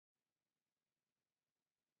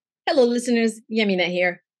Hello, listeners. Yamina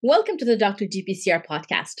here. Welcome to the Dr. GPCR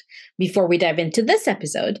podcast. Before we dive into this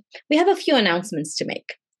episode, we have a few announcements to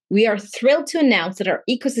make. We are thrilled to announce that our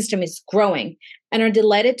ecosystem is growing and are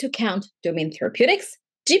delighted to count Domain Therapeutics,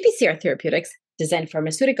 GPCR Therapeutics, Design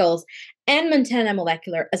Pharmaceuticals, and Montana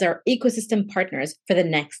Molecular as our ecosystem partners for the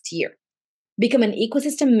next year. Become an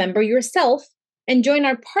ecosystem member yourself and join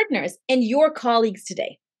our partners and your colleagues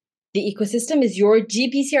today. The ecosystem is your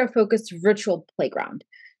GPCR-focused virtual playground.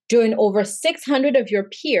 Join over 600 of your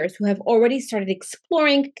peers who have already started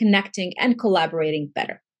exploring, connecting, and collaborating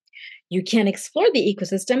better. You can explore the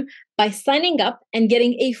ecosystem by signing up and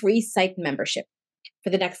getting a free site membership. For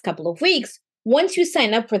the next couple of weeks, once you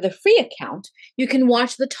sign up for the free account, you can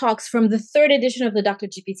watch the talks from the third edition of the Dr.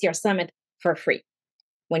 GPCR Summit for free.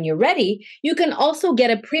 When you're ready, you can also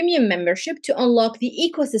get a premium membership to unlock the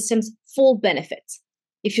ecosystem's full benefits.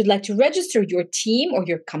 If you'd like to register your team or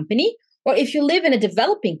your company, or if you live in a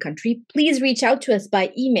developing country, please reach out to us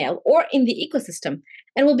by email or in the ecosystem,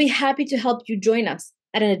 and we'll be happy to help you join us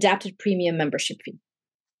at an adapted premium membership fee.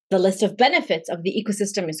 The list of benefits of the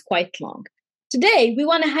ecosystem is quite long. Today, we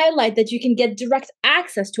want to highlight that you can get direct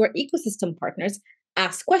access to our ecosystem partners,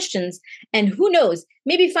 ask questions, and who knows,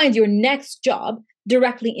 maybe find your next job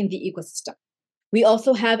directly in the ecosystem. We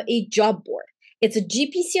also have a job board. It's a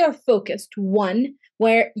GPCR-focused one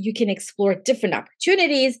where you can explore different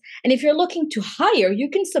opportunities. And if you're looking to hire, you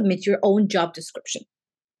can submit your own job description.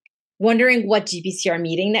 Wondering what GPCR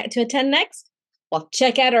meeting to attend next? Well,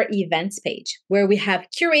 check out our events page where we have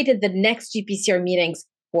curated the next GPCR meetings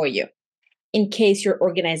for you. In case you're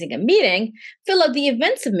organizing a meeting, fill out the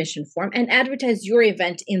event submission form and advertise your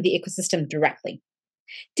event in the ecosystem directly.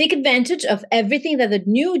 Take advantage of everything that the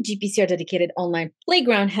new GPCR dedicated online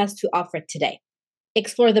playground has to offer today.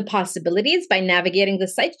 Explore the possibilities by navigating the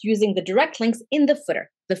site using the direct links in the footer.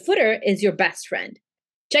 The footer is your best friend.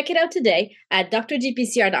 Check it out today at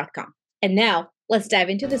drgpcr.com. And now, let's dive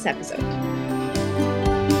into this episode.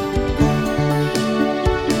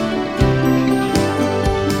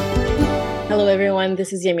 Hello, everyone.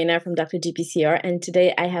 This is Yamina from Dr. GPCR, and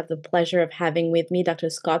today I have the pleasure of having with me Dr.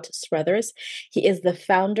 Scott Struthers. He is the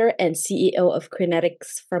founder and CEO of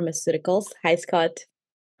Crinetics Pharmaceuticals. Hi, Scott.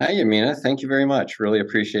 Hi, Yamina. Thank you very much. Really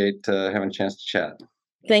appreciate having a chance to chat.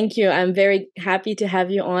 Thank you. I'm very happy to have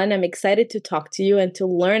you on. I'm excited to talk to you and to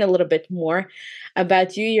learn a little bit more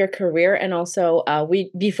about you, your career, and also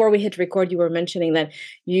before we hit record, you were mentioning that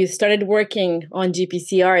you started working on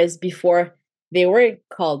GPCRs before they were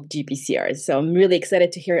called GPCRs. So I'm really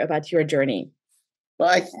excited to hear about your journey. Well,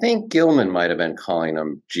 I think Gilman might have been calling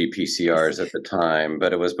them GPCRs at the time,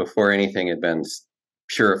 but it was before anything had been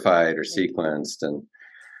purified or sequenced. And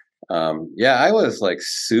I was like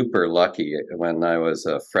super lucky when I was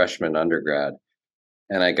a freshman undergrad,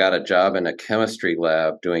 and I got a job in a chemistry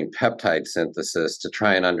lab doing peptide synthesis to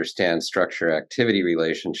try and understand structure-activity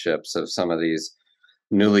relationships of some of these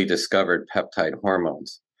newly discovered peptide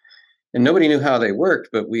hormones. And nobody knew how they worked,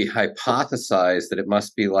 but we hypothesized that it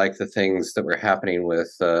must be like the things that were happening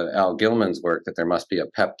with Al Gilman's work, that there must be a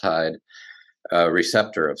peptide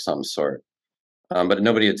receptor of some sort. But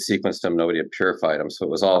nobody had sequenced them, nobody had purified them, so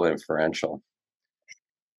it was all inferential.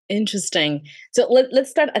 Interesting. So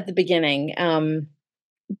let's start at the beginning.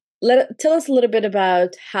 Tell us a little bit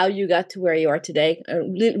about how you got to where you are today. A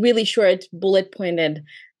really short, bullet-pointed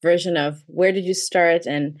version of where did you start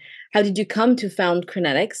and how did you come to found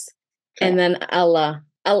Crinetics? Okay. And then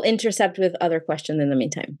I'll intercept with other questions in the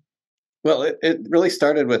meantime. Well, it really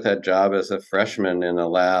started with that job as a freshman in a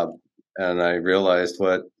lab, and I realized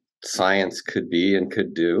what science could be and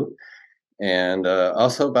could do. And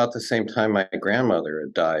also about the same time, my grandmother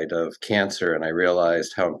had died of cancer, and I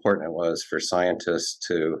realized how important it was for scientists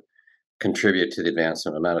to contribute to the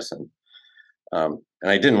advancement of medicine. And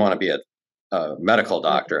I didn't want to be a medical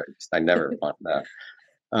doctor. I never wanted that.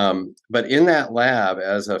 But in that lab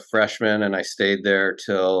as a freshman, and I stayed there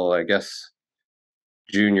till, I guess,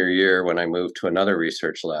 junior year when I moved to another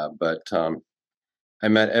research lab. But I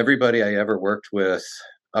met everybody I ever worked with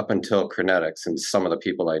up until Crinetics, and some of the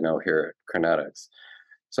people I know here at Crinetics.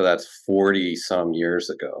 So that's 40 some years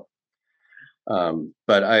ago.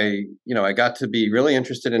 But I got to be really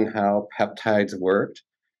interested in how peptides worked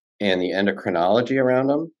and the endocrinology around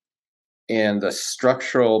them and the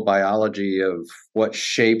structural biology of what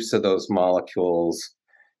shapes of those molecules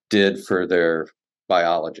did for their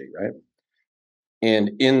biology, right?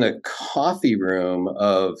 And in the coffee room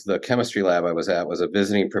of the chemistry lab I was at was a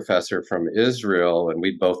visiting professor from Israel, and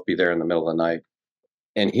we'd both be there in the middle of the night.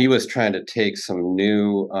 And he was trying to take some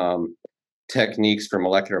new techniques for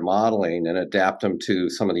molecular modeling and adapt them to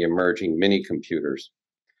some of the emerging mini computers.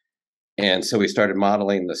 And so we started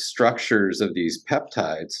modeling the structures of these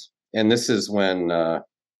peptides. And this is when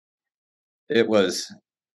it was,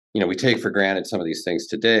 we take for granted some of these things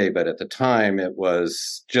today, but at the time it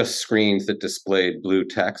was just screens that displayed blue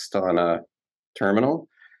text on a terminal.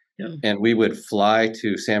 Yeah. And we would fly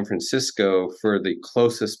to San Francisco for the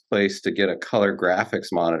closest place to get a color graphics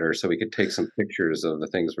monitor so we could take some pictures of the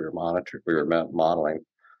things we were modeling.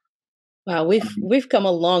 Wow, we've come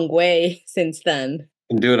a long way since then.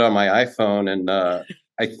 And do it on my iPhone. And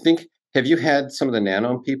I think, have you had some of the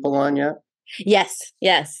Nano people on yet? Yes.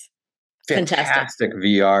 Fantastic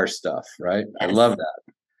VR stuff, right? Yes. I love that.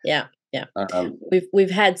 Yeah.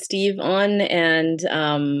 We've had Steve on, and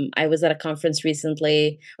I was at a conference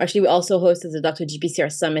recently. Actually, we also hosted the Dr.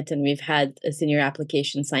 GPCR Summit, and we've had a senior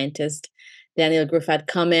application scientist, Daniel Griffith,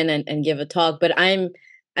 come in and give a talk. But I'm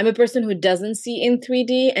a person who doesn't see in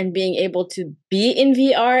 3D, and being able to be in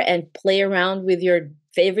VR and play around with your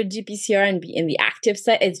favorite GPCR and be in the active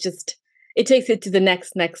set, it takes it to the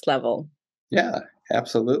next level. Yeah,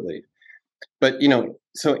 absolutely. But,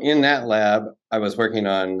 so in that lab, I was working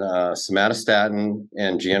on somatostatin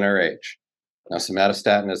and GnRH. Now,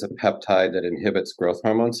 somatostatin is a peptide that inhibits growth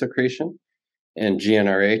hormone secretion, and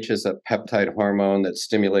GnRH is a peptide hormone that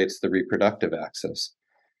stimulates the reproductive axis.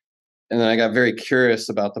 And then I got very curious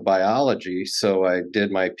about the biology, so I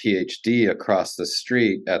did my PhD across the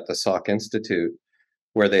street at the Salk Institute,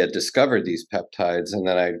 where they had discovered these peptides, and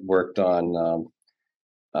then I worked on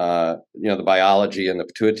the biology in the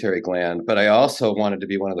pituitary gland, but I also wanted to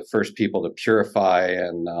be one of the first people to purify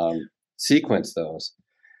and sequence those.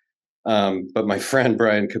 But my friend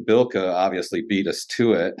Brian Kabilka obviously beat us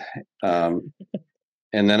to it. And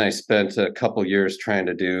then I spent a couple years trying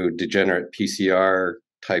to do degenerate PCR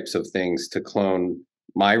types of things to clone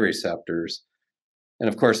my receptors. And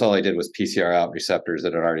of course, all I did was PCR out receptors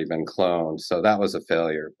that had already been cloned. So that was a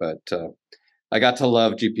failure. But I got to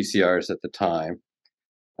love GPCRs at the time.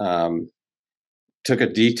 Took a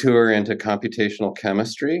detour into computational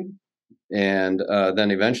chemistry, and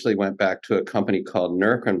then eventually went back to a company called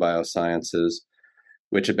Neurocrine Biosciences,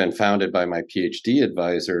 which had been founded by my PhD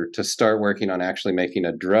advisor, to start working on actually making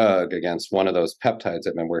a drug against one of those peptides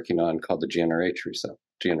I've been working on called the GnRH receptor,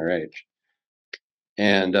 GnRH.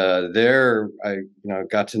 And there, I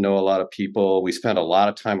got to know a lot of people. We spent a lot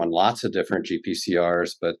of time on lots of different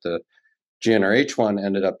GPCRs, but the GnRH one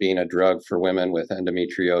ended up being a drug for women with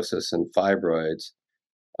endometriosis and fibroids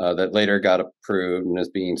that later got approved and is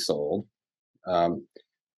being sold.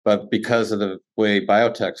 But because of the way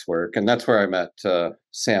biotechs work, and that's where I met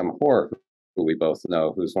Sam Hoare, who we both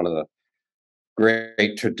know, who's one of the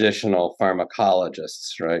great traditional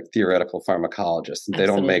pharmacologists, right? Theoretical pharmacologists. Absolutely. They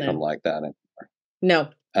don't make them like that anymore. No,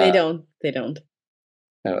 they don't. They don't.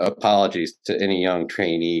 Apologies to any young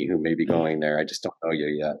trainee who may be going there. I just don't know you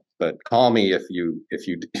yet, but call me if you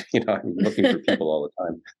I'm looking for people all the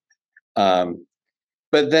time.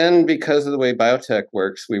 But then because of the way biotech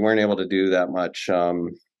works, we weren't able to do that much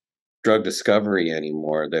drug discovery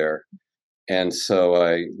anymore there. And so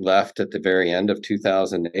I left at the very end of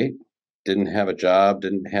 2008, didn't have a job,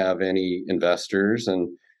 didn't have any investors, and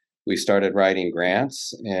we started writing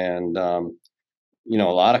grants. And a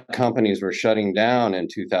lot of companies were shutting down in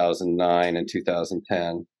 2009 and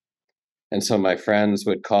 2010. And so my friends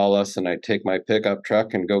would call us, and I'd take my pickup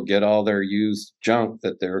truck and go get all their used junk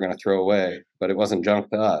that they were going to throw away. But it wasn't junk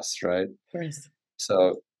to us, right? Yes.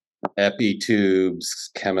 So epi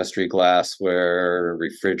tubes, chemistry glassware,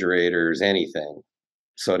 refrigerators, anything,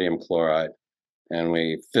 sodium chloride. And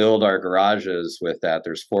we filled our garages with that.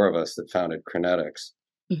 There's 4 of us that founded Crinetics.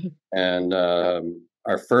 Mm-hmm. And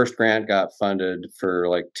our first grant got funded for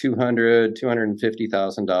like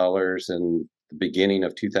 $250,000 in the beginning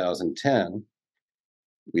of 2010.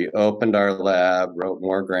 We opened our lab, wrote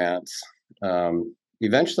more grants,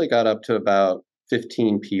 eventually got up to about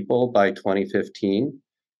 15 people by 2015.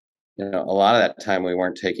 A lot of that time we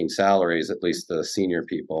weren't taking salaries, at least the senior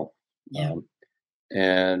people. Yeah.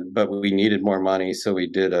 But we needed more money, so we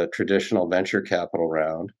did a traditional venture capital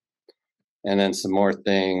round. And then some more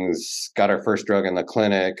things, got our first drug in the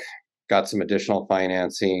clinic, got some additional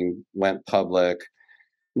financing, went public.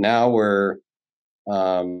 Now we're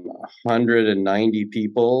 190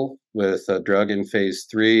 people with a drug in phase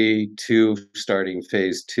 3, 2 starting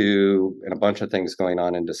phase 2, and a bunch of things going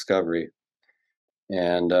on in discovery.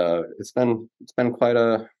 And it's been quite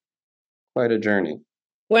a journey.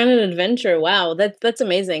 What an adventure. Wow, that's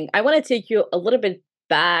amazing. I want to take you a little bit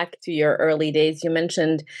back to your early days. You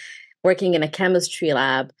mentioned working in a chemistry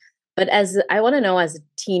lab, but I want to know, as a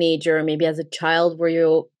teenager, maybe as a child, were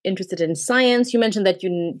you interested in science? You mentioned that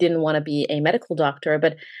you didn't want to be a medical doctor,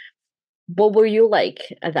 but What were you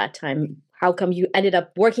like at that time? How come you ended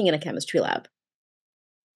up working in a chemistry lab?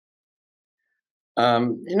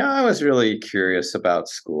 I was really curious about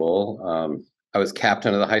school. I was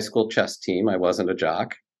captain of the high school chess team. I wasn't a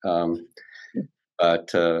jock, um,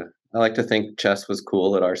 but I like to think chess was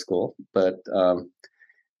cool at our school. But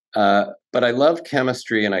I loved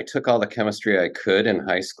chemistry, and I took all the chemistry I could in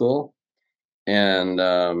high school, and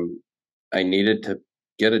I needed to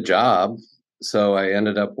get a job, so I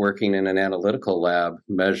ended up working in an analytical lab,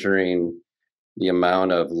 measuring the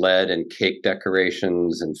amount of lead in cake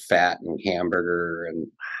decorations and fat and hamburger and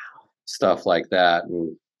stuff like that.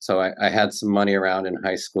 And so I had some money around in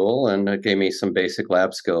high school, and it gave me some basic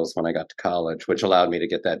lab skills when I got to college, which allowed me to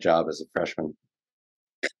get that job as a freshman.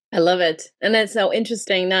 I love it. And that's so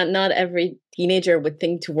interesting. Not every teenager would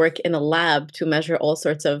think to work in a lab to measure all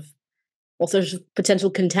sorts of potential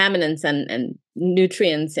contaminants and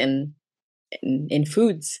nutrients in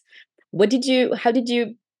foods. How did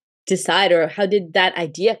you decide, or how did that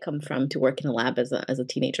idea come from to work in a lab as a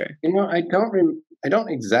teenager? I don't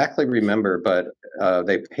exactly remember, but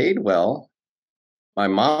they paid well. My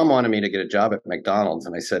mom wanted me to get a job at McDonald's,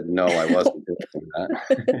 and I said no, I wasn't doing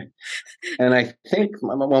that. And I think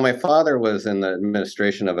my father was in the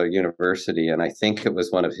administration of a university, and I think it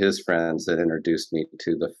was one of his friends that introduced me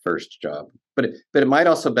to the first job. But it might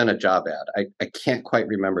also have been a job ad. I can't quite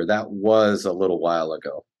remember. That was a little while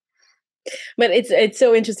ago. But it's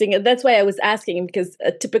so interesting. And that's why I was asking, because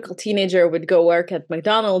a typical teenager would go work at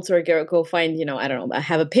McDonald's or go find, I don't know,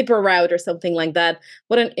 have a paper route or something like that.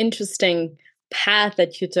 What an interesting path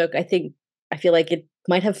that you took. I feel like it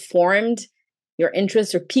might have formed your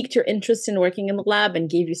interest or piqued your interest in working in the lab and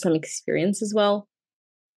gave you some experience as well.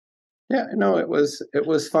 Yeah, no, it was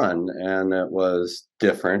fun, and it was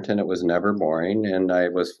different, and it was never boring. And I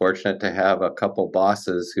was fortunate to have a couple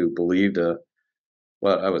bosses who believed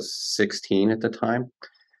well, I was 16 at the time,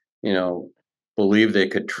 you know, believed they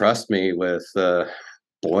could trust me with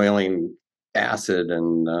boiling acid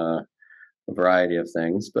and a variety of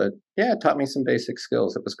things. But yeah, it taught me some basic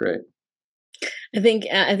skills. It was great. I think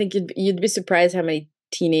you'd be surprised how many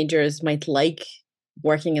teenagers might like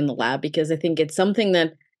working in the lab, because I think it's something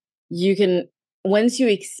that you can, once you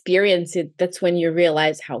experience it, that's when you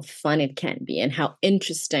realize how fun it can be and how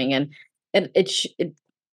interesting, and it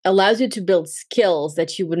allows you to build skills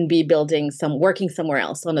that you wouldn't be building some working somewhere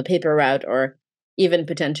else on a paper route, or even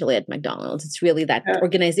potentially at McDonald's. It's really that Yeah.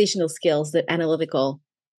 organizational skills, that analytical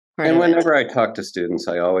part And of it. whenever I talk to students,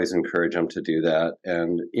 I always encourage them to do that.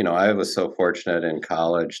 And, I was so fortunate in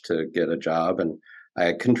college to get a job, and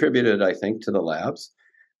I contributed, I think, to the labs.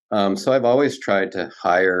 So I've always tried to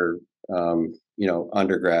hire,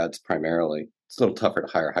 undergrads primarily. It's a little tougher to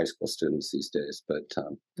hire high school students these days, but,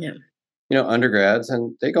 Yeah. undergrads,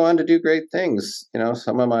 and they go on to do great things.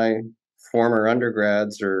 Some of my former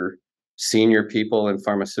undergrads are senior people in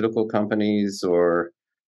pharmaceutical companies, or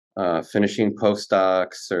finishing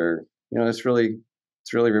postdocs, or it's really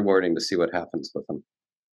rewarding to see what happens with them.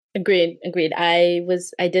 Agreed, agreed. I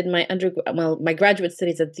did my graduate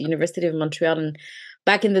studies at the University of Montreal, and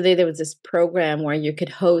back in the day there was this program where you could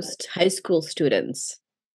host high school students.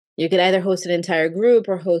 You could either host an entire group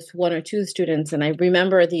or host one or two students. And I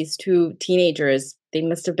remember these two teenagers, they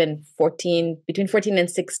must have been 14, between 14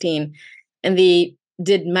 and 16, and they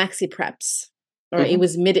did maxi preps, or it Hmm.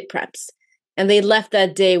 was midi preps. And they left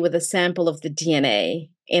that day with a sample of the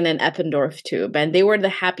DNA in an Eppendorf tube. And they were the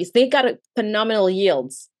happiest. They got phenomenal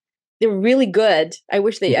yields. They were really good. I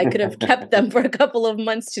wish I could have kept them for a couple of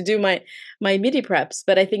months to do my midi preps.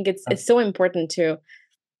 But I think it's so important to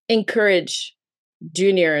encourage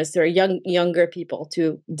juniors or younger people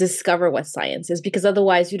to discover what science is, because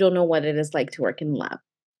otherwise you don't know what it is like to work in the lab.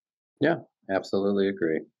 Yeah, absolutely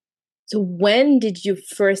agree. So when did you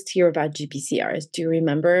first hear about GPCRs? Do you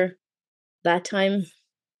remember that time?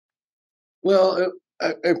 Well,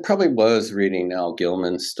 I probably was reading Al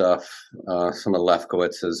Gilman stuff, some of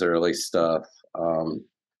Lefkowitz's early stuff.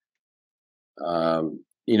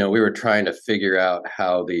 We were trying to figure out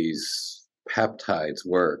how these peptides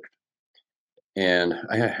work. And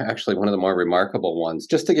actually, one of the more remarkable ones,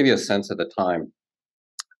 just to give you a sense of the time.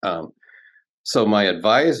 Um, so, my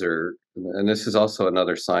advisor, and this is also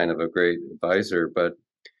another sign of a great advisor, but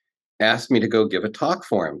asked me to go give a talk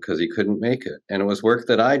for him because he couldn't make it. And it was work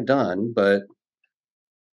that I'd done, but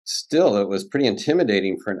still, it was pretty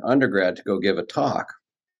intimidating for an undergrad to go give a talk.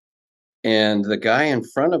 And the guy in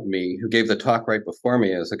front of me who gave the talk right before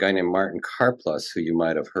me is a guy named Martin Karplus, who you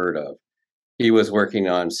might have heard of. He was working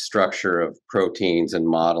on structure of proteins and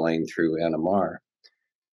modeling through NMR.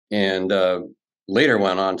 And later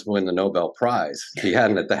went on to win the Nobel Prize. He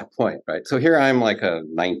hadn't at that point, right? So here I'm like a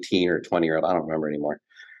 19 or 20-year-old, I don't remember anymore,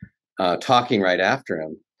 talking right after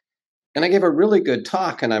him. And I gave a really good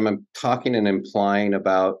talk, and I'm talking and implying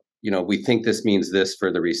about, we think this means this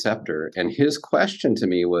for the receptor. And his question to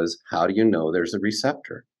me was, how do you know there's a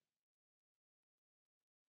receptor?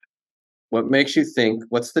 What makes you think,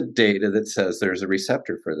 what's the data that says there's a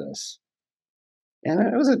receptor for this? And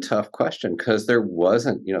it was a tough question because there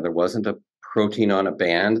wasn't a protein on a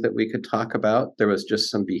band that we could talk about. There was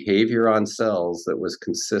just some behavior on cells that was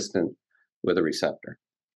consistent with a receptor.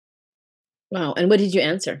 Wow. And what did you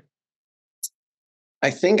answer?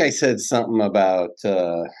 I think I said something about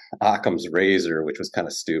Occam's razor, which was kind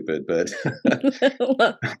of stupid, but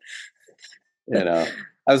I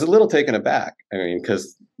was a little taken aback. I mean,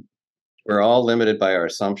 because we're all limited by our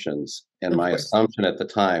assumptions, and my assumption at the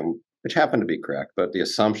time, which happened to be correct, but the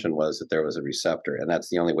assumption was that there was a receptor, and that's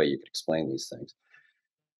the only way you could explain these things.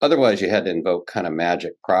 Otherwise, you had to invoke kind of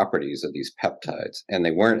magic properties of these peptides, and they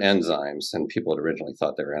weren't enzymes, and people had originally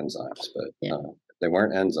thought they were enzymes, but they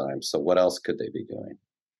weren't enzymes. So what else could they be doing?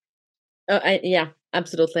 Yeah,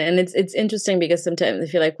 absolutely. And it's interesting because sometimes I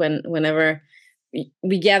feel like whenever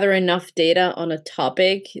we gather enough data on a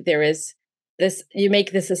topic, there is this, you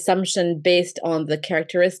make this assumption based on the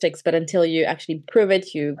characteristics, but until you actually prove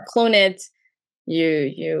it, you clone it,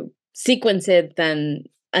 you sequence it, then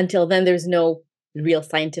until then there's no real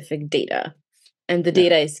scientific data. And the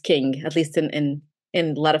data is king, at least in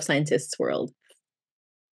a lot of scientists' world.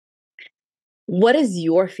 What is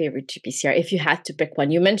your favorite GPCR if you had to pick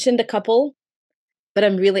one? You mentioned a couple, but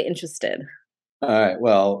I'm really interested. All right.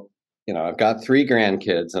 Well, I've got 3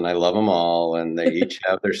 grandkids and I love them all, and they each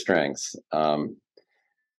have their strengths. But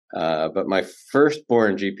my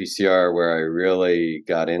firstborn GPCR, where I really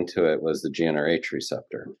got into it, was the GnRH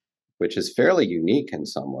receptor, which is fairly unique in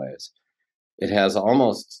some ways. It has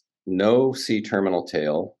almost no C-terminal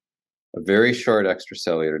tail, a very short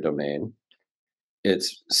extracellular domain.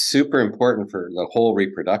 It's super important for the whole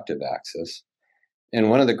reproductive axis. And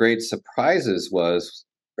one of the great surprises was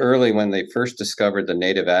early when they first discovered the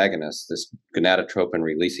native agonist, this gonadotropin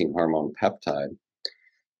releasing hormone peptide.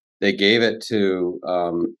 They gave it to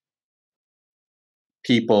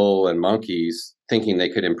people and monkeys thinking they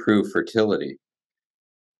could improve fertility.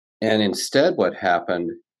 And instead what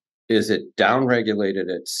happened is it downregulated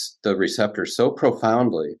the receptor so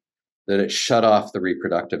profoundly that it shut off the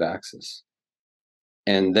reproductive axis,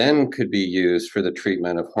 and then could be used for the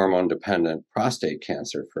treatment of hormone-dependent prostate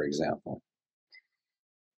cancer, for example.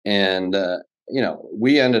 And,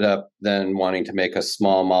 we ended up then wanting to make a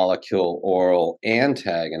small molecule oral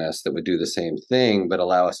antagonist that would do the same thing, but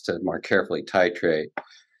allow us to more carefully titrate,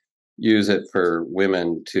 use it for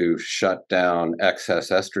women to shut down excess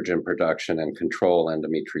estrogen production and control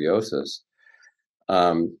endometriosis.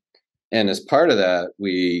 And as part of that,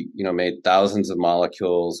 we, made thousands of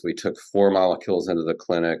molecules. We took 4 molecules into the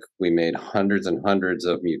clinic. We made hundreds and hundreds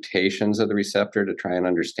of mutations of the receptor to try and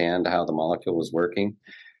understand how the molecule was working.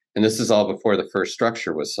 And this is all before the first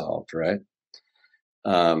structure was solved, right?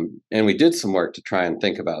 And we did some work to try and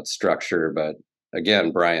think about structure, but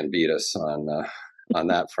again, Brian beat us on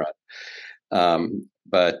that front.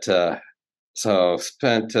 So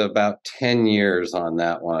spent about 10 years on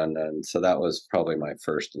that one, and so that was probably my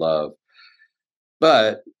first love.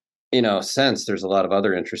 But since there's a lot of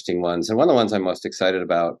other interesting ones, and one of the ones I'm most excited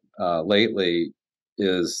about lately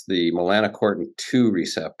is the melanocortin-2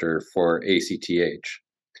 receptor for ACTH.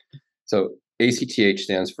 So ACTH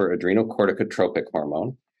stands for adrenocorticotropic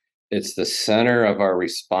hormone. It's the center of our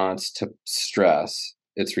response to stress.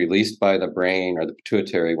 It's released by the brain or the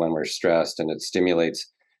pituitary when we're stressed, and it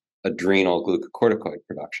stimulates adrenal glucocorticoid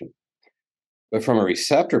production. But from a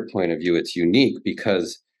receptor point of view, it's unique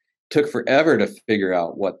because it took forever to figure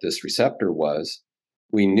out what this receptor was.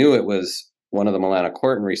 We knew it was one of the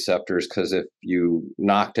melanocortin receptors because if you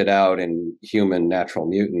knocked it out in human natural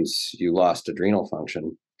mutants, you lost adrenal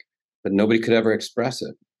function, but nobody could ever express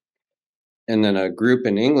it. And then a group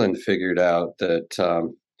in England figured out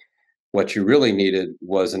that what you really needed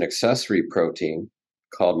was an accessory protein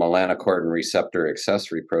called melanocortin receptor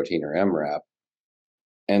accessory protein, or MRAP.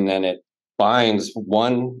 And then it binds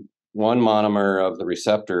one monomer of the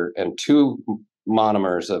receptor and 2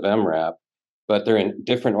 monomers of MRAP, but they're in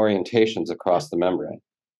different orientations across the membrane.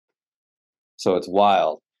 So it's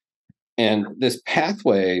wild. And this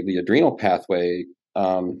pathway, the adrenal pathway,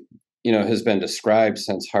 has been described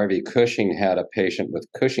since Harvey Cushing had a patient with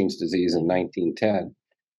Cushing's disease in 1910.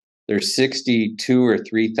 There's 62 or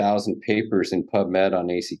 3,000 papers in PubMed on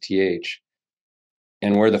ACTH.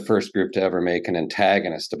 And we're the first group to ever make an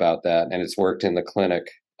antagonist about that. And it's worked in the clinic.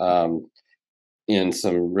 in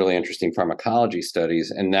some really interesting pharmacology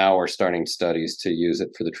studies. And now we're starting studies to use it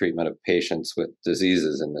for the treatment of patients with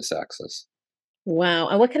diseases in this axis. Wow.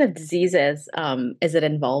 And what kind of diseases is it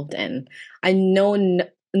involved in? I know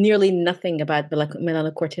nearly nothing about the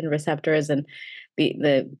melanocortin receptors and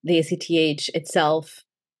the ACTH itself.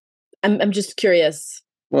 I'm just curious.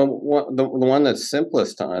 Well, the one that's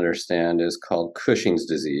simplest to understand is called Cushing's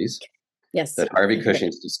disease, Yes. that Harvey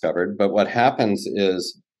Cushing's discovered. But what happens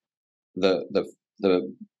is the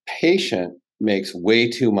patient makes way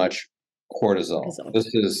too much cortisol. This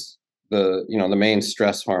is the main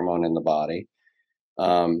stress hormone in the body.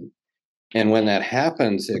 And when that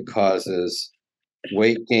happens, it causes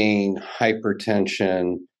weight gain,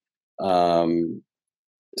 hypertension,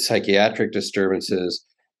 psychiatric disturbances.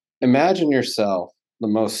 Imagine yourself the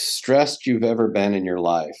most stressed you've ever been in your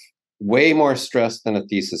life, way more stressed than a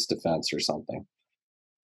thesis defense or something.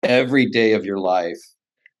 Every day of your life,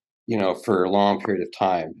 for a long period of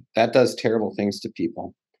time, that does terrible things to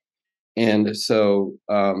people. And so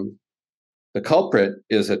the culprit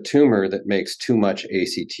is a tumor that makes too much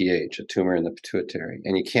ACTH, a tumor in the pituitary,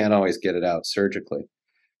 and you can't always get it out surgically.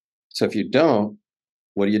 So if you don't,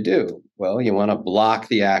 what do? Well, you want to block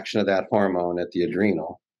the action of that hormone at the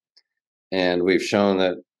adrenal. And we've shown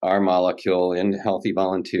that our molecule in healthy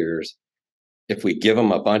volunteers, if we give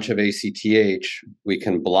them a bunch of ACTH, we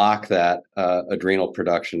can block that adrenal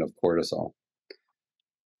production of cortisol.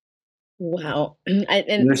 Wow. And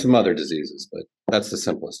there's some other diseases, but that's the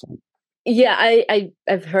simplest one. Yeah,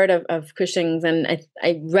 I've heard of Cushing's, and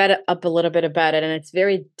I read up a little bit about it, and it's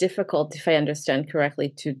very difficult, if I understand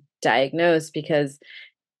correctly, to diagnose, because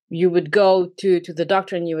you would go to the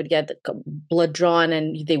doctor and you would get blood drawn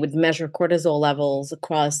and they would measure cortisol levels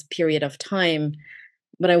across a period of time.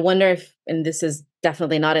 But I wonder if, and this is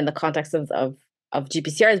definitely not in the context of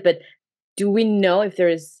GPCRs, but do we know if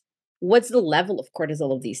what's the level of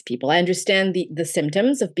cortisol of these people? I understand the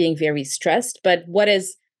symptoms of being very stressed, but what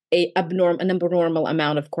is an abnormal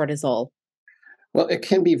amount of cortisol? Well, it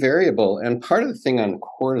can be variable. And part of the thing on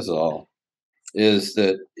cortisol is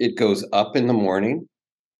that it goes up in the morning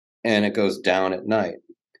and it goes down at night.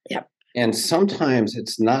 Yep. And sometimes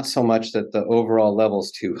it's not so much that the overall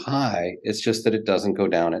level's too high, it's just that it doesn't go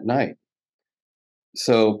down at night.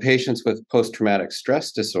 So patients with post-traumatic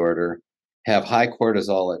stress disorder have high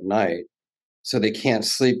cortisol at night, so they can't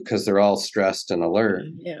sleep because they're all stressed and alert.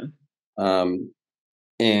 Yeah.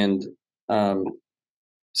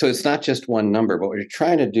 So it's not just one number, but what you're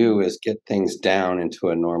trying to do is get things down into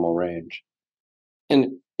a normal range.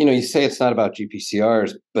 And you say it's not about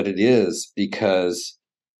GPCRs, but it is, because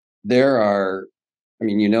there's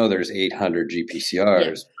 800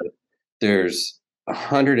 GPCRs, but there's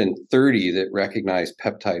 130 that recognize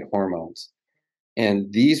peptide hormones.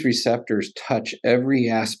 And these receptors touch every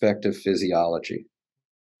aspect of physiology.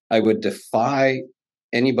 I would defy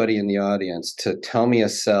anybody in the audience to tell me a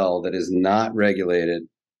cell that is not regulated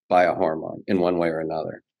by a hormone in one way or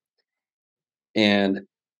another. And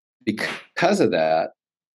because of that,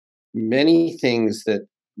 many things that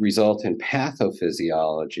result in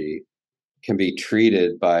pathophysiology can be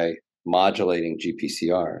treated by modulating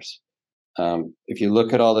GPCRs. If you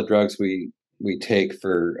look at all the drugs we take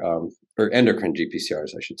for endocrine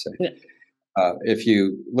GPCRs, I should say. Yeah. If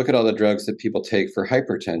you look at all the drugs that people take for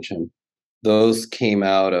hypertension, those came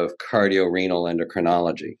out of cardiorenal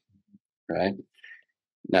endocrinology, right?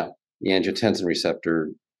 Now, the angiotensin receptor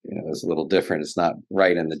is a little different. It's not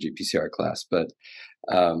right in the GPCR class, but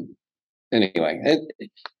anyway,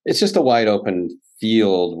 it's just a wide open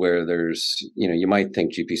field where there's, you might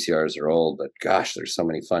think GPCRs are old, but gosh, there's so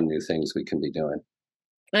many fun new things we can be doing.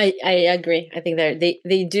 I agree. I think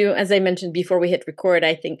they do, as I mentioned before we hit record,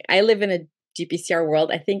 I think I live in a GPCR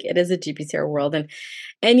world. I think it is a GPCR world, and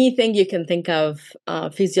anything you can think of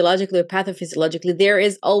physiologically or pathophysiologically, there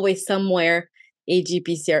is always somewhere a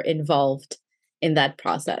GPCR involved in that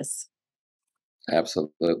process.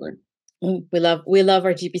 Absolutely. We love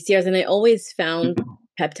our GPCRs, and I always found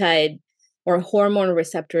peptide or hormone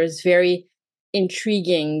receptors very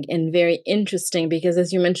intriguing and very interesting, because,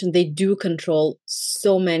 as you mentioned, they do control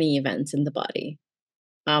so many events in the body.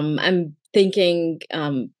 I'm thinking,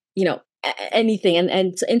 anything, and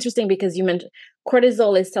it's interesting because you mentioned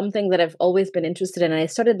cortisol is something that I've always been interested in. I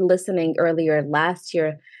started listening earlier last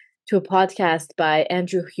year to a podcast by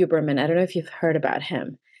Andrew Huberman. I don't know if you've heard about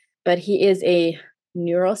him, but he is a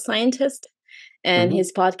neuroscientist, and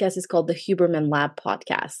his podcast is called the Huberman Lab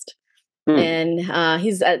Podcast. And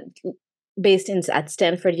he's based at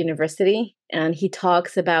Stanford University, and he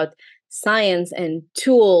talks about science and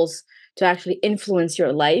tools to actually influence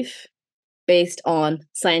your life based on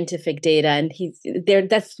scientific data. And he's there.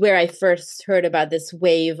 That's where I first heard about this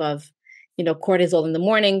wave of, cortisol in the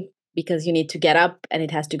morning, because you need to get up and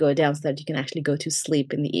it has to go down so that you can actually go to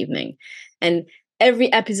sleep in the evening. And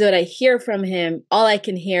every episode I hear from him, all I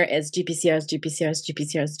can hear is GPCRs, GPCRs,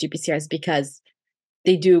 GPCRs, GPCRs, because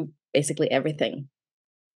they do basically everything.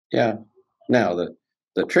 Yeah. Now,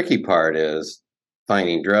 the tricky part is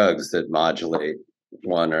finding drugs that modulate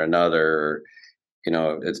one or another.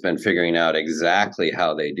 It's been figuring out exactly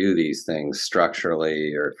how they do these things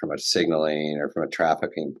structurally or from a signaling or from a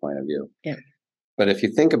trafficking point of view. Yeah. But if you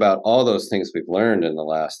think about all those things we've learned in the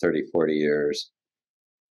last 30, 40 years,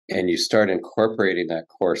 and you start incorporating that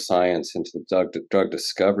core science into the drug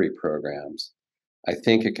discovery programs, I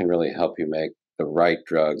think it can really help you make the right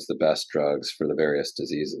drugs, the best drugs for the various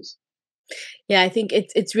diseases. Yeah, I think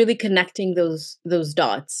it's really connecting those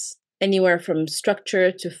dots, anywhere from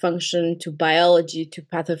structure to function to biology to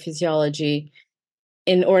pathophysiology,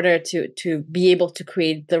 in order to be able to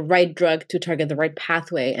create the right drug to target the right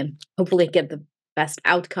pathway and hopefully get the best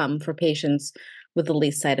outcome for patients with the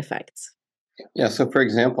least side effects. Yeah, so for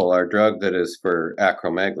example, our drug that is for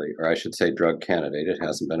acromegaly, or I should say drug candidate, it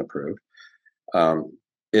hasn't been approved.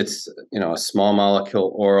 It's a small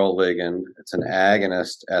molecule oral ligand. It's an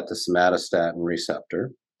agonist at the somatostatin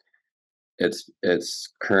receptor. It's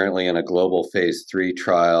currently in a global phase 3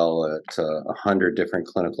 trial at 100 different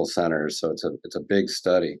clinical centers, so it's a big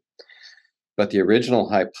study. But the original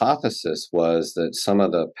hypothesis was that some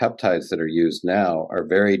of the peptides that are used now are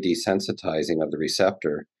very desensitizing of the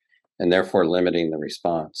receptor and therefore limiting the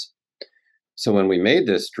response. So when we made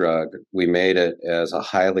this drug, we made it as a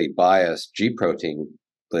highly biased G protein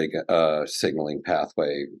signaling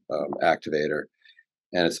pathway activator.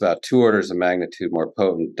 And it's about 2 orders of magnitude more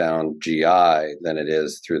potent down GI than it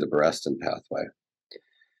is through the Berestin pathway.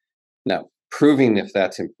 Now, proving if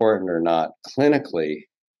that's important or not clinically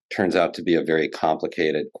turns out to be a very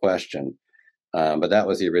complicated question. But that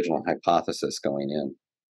was the original hypothesis going in.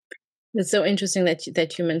 It's so interesting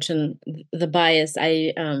that you mentioned the bias.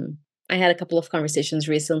 I had a couple of conversations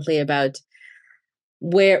recently about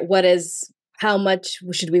how much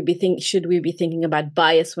should we be thinking about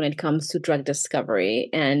bias when it comes to drug discovery.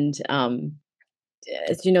 And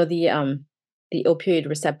as you know, the opioid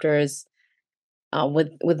receptors,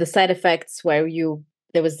 with the side effects,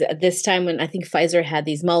 there was this time when I think Pfizer had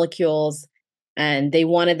these molecules and they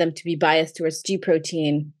wanted them to be biased towards G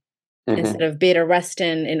protein instead of beta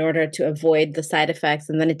arrestin in order to avoid the side effects.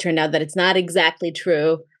 And then it turned out that it's not exactly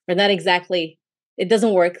true, or it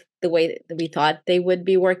doesn't work the way that we thought they would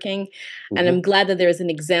be working. And I'm glad that there is an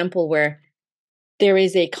example where there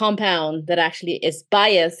is a compound that actually is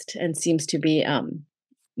biased and seems to be,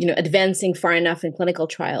 advancing far enough in clinical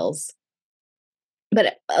trials.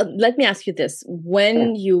 But let me ask you this: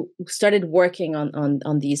 when you started working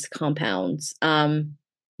on these compounds,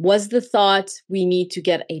 was the thought we need to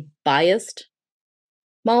get a biased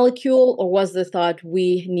molecule, or was the thought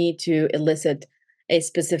we need to elicit a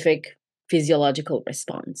specific physiological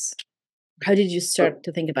response? How did you start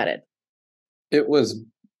to think about it? It was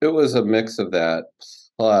a mix of that,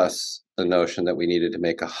 plus the notion that we needed to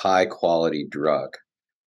make a high quality drug.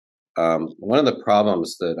 One of the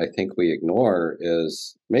problems that I think we ignore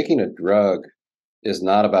is making a drug is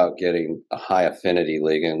not about getting a high affinity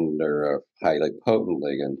ligand or a highly potent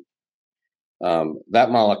ligand.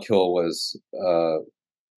 That molecule was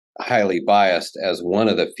highly biased as one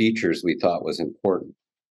of the features we thought was important.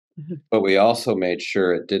 But we also made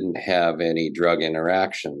sure it didn't have any drug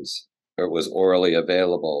interactions. It was orally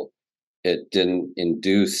available. It didn't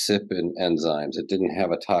induce CYP enzymes. It didn't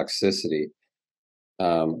have a toxicity.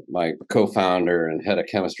 My co-founder and head of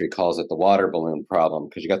chemistry calls it the water balloon problem,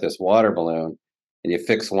 because you got this water balloon and you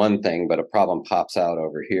fix one thing, but a problem pops out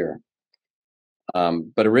over here.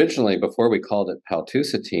 But originally, before we called it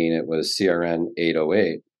paltusotine, it was CRN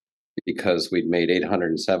 808, because we'd made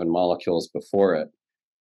 807 molecules before it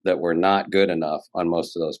that were not good enough on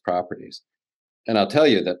most of those properties. And I'll tell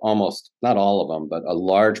you that almost, not all of them, but a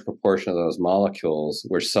large proportion of those molecules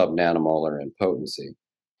were sub-nanomolar in potency.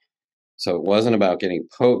 So it wasn't about getting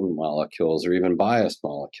potent molecules or even biased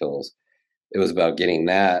molecules. It was about getting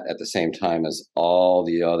that at the same time as all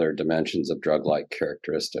the other dimensions of drug-like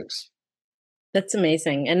characteristics. That's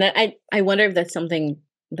amazing. And I wonder if that's something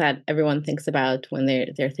that everyone thinks about when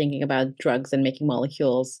they're thinking about drugs and making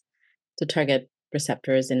molecules to target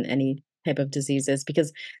receptors in any type of diseases.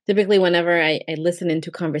 Because typically whenever I listen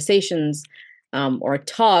into conversations or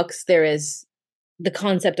talks, there is the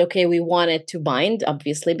concept, okay, we want it to bind,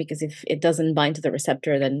 obviously, because if it doesn't bind to the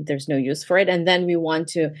receptor, then there's no use for it. And then we want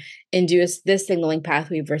to induce this signaling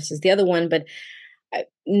pathway versus the other one. But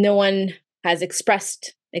no one has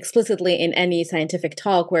expressed explicitly in any scientific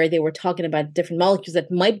talk where they were talking about different molecules that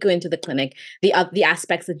might go into the clinic, the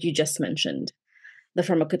aspects that you just mentioned, the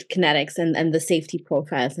pharmacokinetics and the safety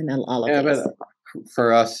profiles and all of Yeah, these. but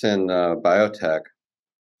for us in biotech,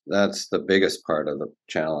 that's the biggest part of the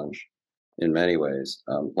challenge in many ways.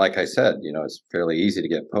 Like I said, it's fairly easy to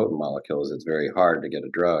get potent molecules. It's very hard to get a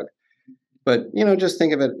drug. But, just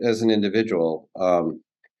think of it as an individual.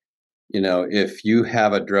 If you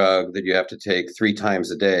have a drug that you have to take 3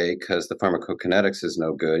 times a day because the pharmacokinetics is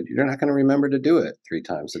no good, you're not going to remember to do it 3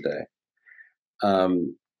 times a day.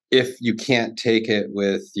 If you can't take it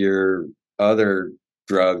with your other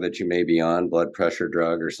drug that you may be on, blood pressure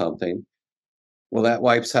drug or something, well, that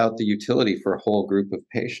wipes out the utility for a whole group of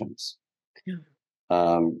patients. Yeah.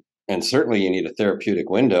 And certainly you need a therapeutic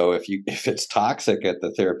window. If it's toxic at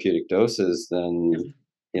the therapeutic doses, then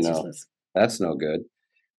that's no good.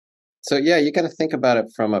 So yeah, you got to think about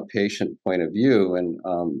it from a patient point of view. And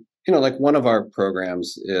like one of our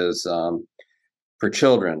programs is for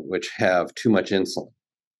children which have too much insulin.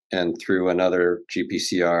 And through another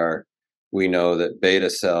GPCR, we know that beta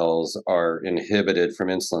cells are inhibited from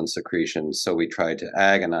insulin secretion. So we try to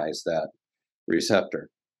agonize that receptor.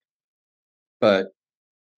 But,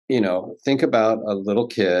 think about a little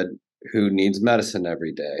kid who needs medicine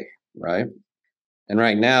every day, right? And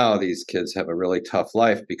right now, these kids have a really tough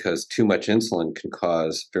life because too much insulin can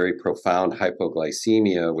cause very profound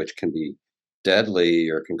hypoglycemia, which can be deadly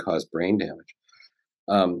or can cause brain damage.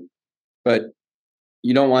 But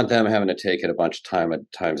you don't want them having to take it a bunch of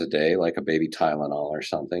times a day, like a baby Tylenol or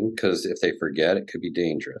something, because if they forget, it could be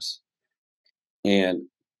dangerous. And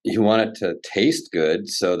you want it to taste good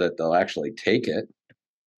so that they'll actually take it.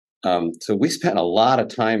 So we spent a lot of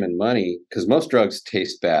time and money because most drugs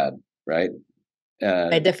taste bad, right?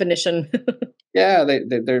 By definition. Yeah,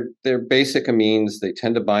 they're basic amines. They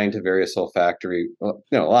tend to bind to various olfactory. Well,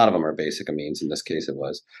 a lot of them are basic amines. In this case, it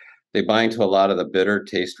was. They bind to a lot of the bitter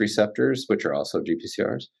taste receptors, which are also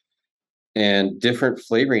GPCRs. And different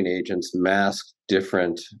flavoring agents mask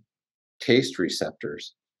different taste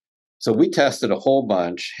receptors. So we tested a whole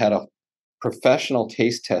bunch, had a professional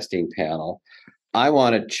taste testing panel. I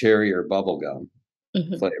wanted cherry or bubblegum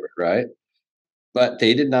flavor, right? But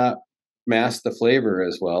they did not mask the flavor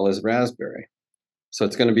as well as raspberry. So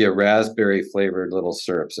it's going to be a raspberry flavored little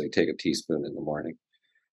syrup. So you take a teaspoon in the morning.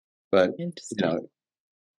 But,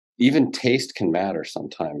 even taste can matter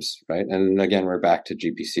sometimes, right? And again, we're back to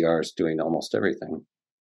GPCRs doing almost everything.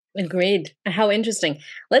 Agreed. How interesting.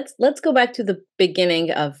 Let's go back to the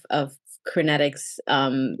beginning of Crinetics.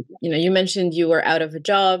 You mentioned you were out of a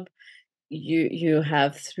job. You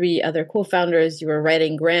have 3 other co-founders. You were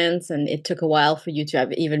writing grants, and it took a while for you to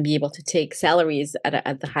even be able to take salaries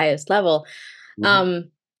at the highest level. Mm-hmm.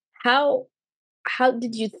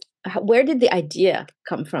 Where did the idea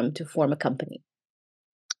come from to form a company?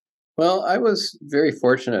 Well, I was very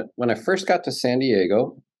fortunate when I first got to San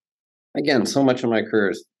Diego. Again, so much of my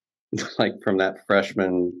career is like from that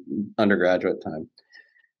freshman undergraduate time.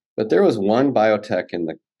 But there was one biotech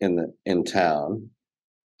in town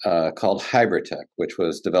called Hybritech, which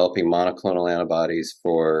was developing monoclonal antibodies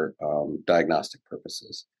for diagnostic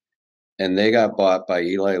purposes. And they got bought by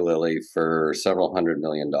Eli Lilly for several $100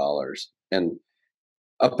 million. And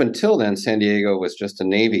up until then, San Diego was just a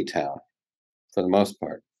Navy town for the most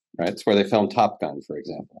part, right? It's where they filmed Top Gun, for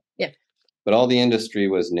example. Yeah. But all the industry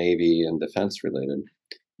was Navy and defense related.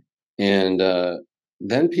 And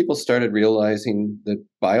then people started realizing that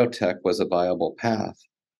biotech was a viable path.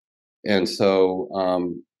 And so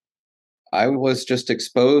I was just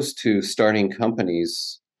exposed to starting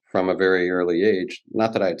companies from a very early age.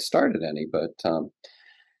 Not that I'd started any, but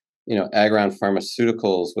Agron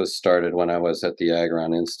Pharmaceuticals was started when I was at the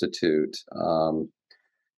Agron Institute. I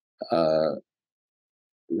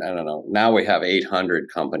don't know. Now we have 800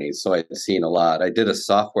 companies, so I've seen a lot. I did a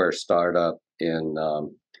software startup in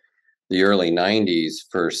the early 90s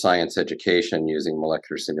for science education using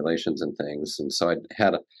molecular simulations and things, and so I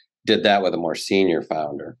did that with a more senior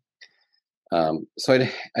founder. So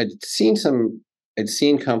I'd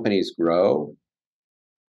seen companies grow,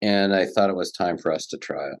 and I thought it was time for us to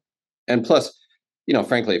try it. And plus,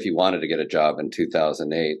 frankly, if you wanted to get a job in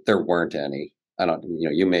 2008, there weren't any.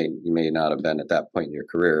 You may not have been at that point in your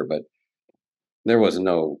career, but there was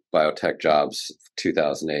no biotech jobs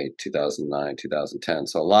 2008, 2009, 2010.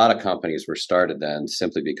 So a lot of companies were started then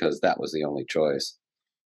simply because that was the only choice.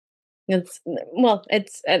 And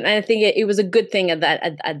I think it was a good thing at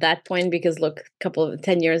that point, because look,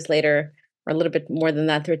 10 years later, or a little bit more than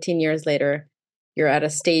that, 13 years later, you're at a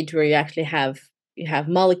stage where you actually have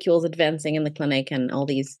molecules advancing in the clinic and all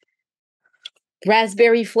these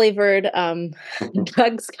raspberry flavored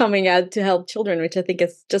drugs coming out to help children, which I think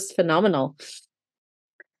is just phenomenal.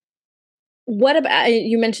 What about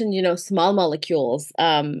you mentioned, small molecules,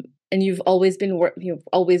 and you've always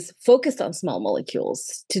focused on small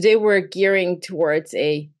molecules. Today we're gearing towards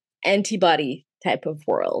a antibody type of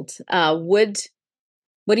world.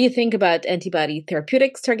 What do you think about antibody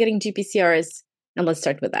therapeutics targeting GPCRs? And let's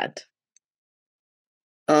start with that.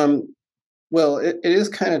 Well, it is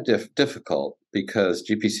kind of difficult because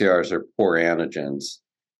GPCRs are poor antigens,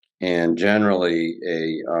 and generally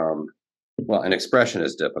an expression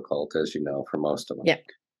is difficult, as you know, for most of them. Yeah.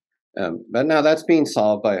 But now that's being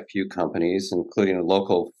solved by a few companies, including a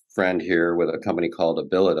local friend here with a company called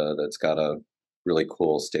Abilita that's got a really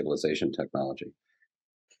cool stabilization technology.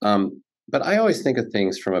 But I always think of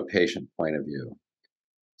things from a patient point of view.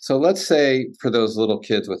 So let's say for those little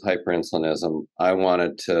kids with hyperinsulinism, I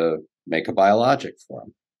wanted to make a biologic for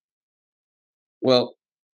them. Well,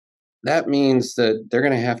 that means that they're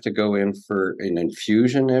going to have to go in for an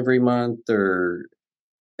infusion every month or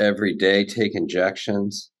every day take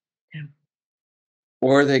injections. Yeah.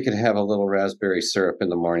 Or they could have a little raspberry syrup in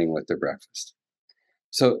the morning with their breakfast.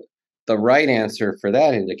 So the right answer for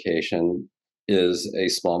that indication is a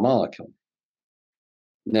small molecule.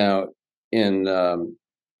 Now, in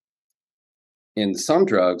some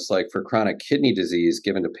drugs, like for chronic kidney disease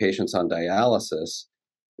given to patients on dialysis,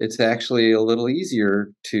 it's actually a little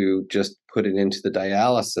easier to just put it into the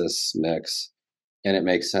dialysis mix, and it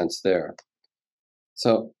makes sense there.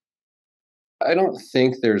 So I don't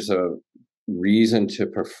think there's a reason to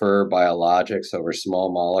prefer biologics over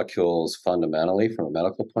small molecules fundamentally from a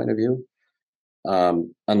medical point of view,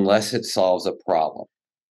 unless it solves a problem,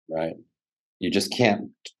 right? You just can't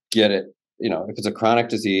get it. If it's a chronic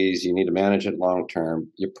disease, you need to manage it long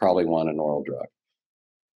term, you probably want an oral drug.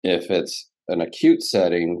 If it's an acute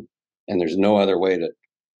setting and there's no other way to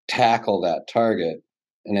tackle that target,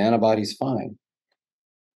 an antibody's fine.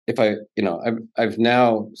 I've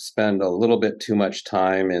now spent a little bit too much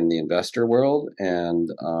time in the investor world, and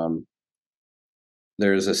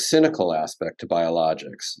there's a cynical aspect to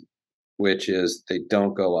biologics, which is they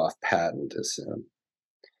don't go off patent as soon.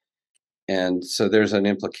 And so there's an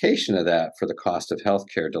implication of that for the cost of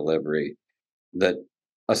healthcare delivery, that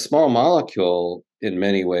a small molecule in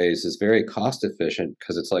many ways is very cost efficient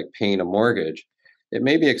because it's like paying a mortgage. It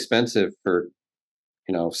may be expensive for,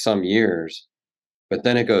 some years, but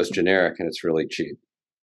then it goes generic and it's really cheap.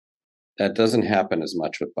 That doesn't happen as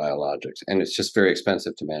much with biologics, and it's just very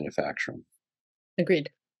expensive to manufacture them.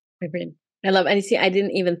 Agreed. And you see, I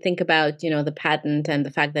didn't even think about, the patent and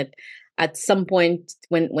the fact that at some point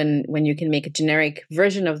when you can make a generic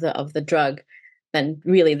version of the drug, then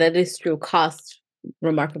really that is true, costs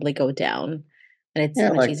remarkably go down and it's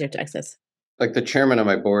much easier to access. Like the chairman of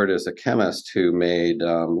my board is a chemist who made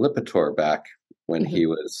Lipitor back when he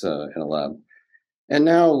was in a lab. And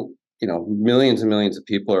now, millions and millions of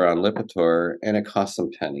people are on Lipitor, and it costs them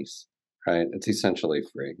pennies, right? It's essentially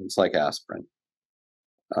free. It's like aspirin.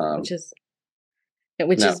 Which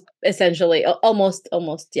is essentially almost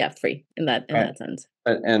free in that sense.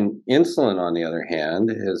 And insulin, on the other hand,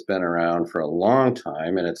 has been around for a long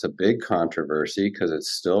time, and it's a big controversy because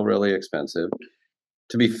it's still really expensive.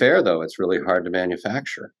 To be fair, though, it's really hard to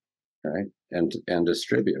manufacture, right, and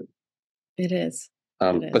distribute. It is.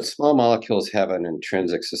 But small molecules have an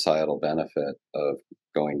intrinsic societal benefit of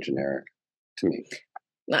going generic, to me.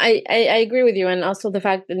 I agree with you, and also the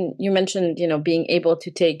fact that you mentioned, being able to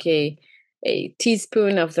take a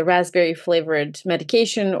teaspoon of the raspberry flavored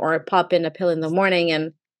medication or pop in a pill in the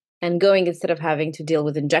morning and going, instead of having to deal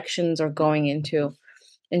with injections or going into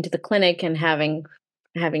the clinic and having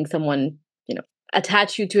someone,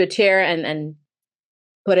 attach you to a chair and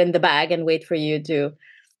put in the bag and wait for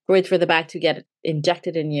the bag to get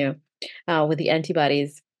injected in you with the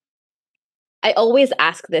antibodies. I always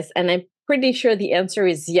ask this, and I'm pretty sure the answer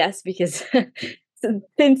is yes, because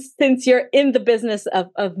since you're in the business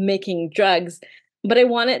of making drugs. But I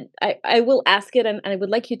will ask it, and I would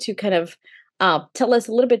like you to kind of tell us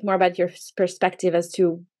a little bit more about your perspective as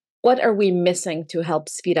to what are we missing to help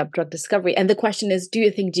speed up drug discovery. And the question is, do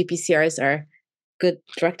you think GPCRs are good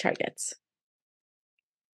drug targets?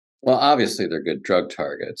 Well, obviously they're good drug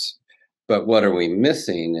targets, but what are we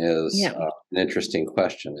missing is an interesting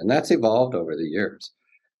question, and that's evolved over the years.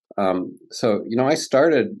 So, I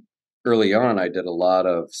started early on. I did a lot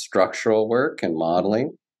of structural work and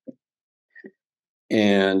modeling,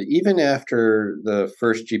 and even after the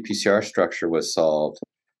first GPCR structure was solved,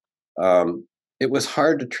 it was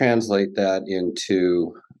hard to translate that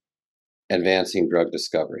into advancing drug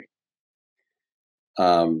discovery.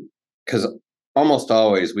 Because almost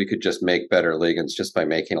always we could just make better ligands just by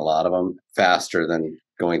making a lot of them faster than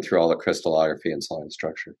going through all the crystallography and solving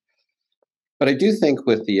structure. But I do think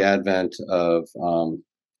with the advent of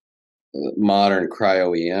modern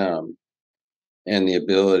cryo-EM and the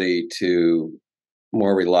ability to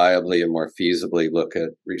more reliably and more feasibly look at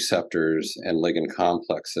receptors and ligand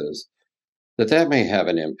complexes, that may have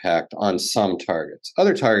an impact on some targets.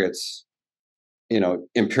 Other targets,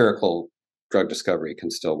 empirical drug discovery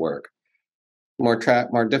can still work. More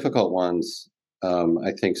difficult ones,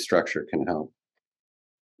 I think structure can help.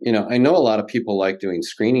 I know a lot of people like doing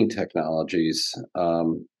screening technologies.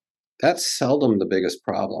 That's seldom the biggest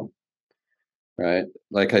problem, right?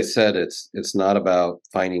 Like I said, it's not about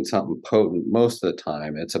finding something potent most of the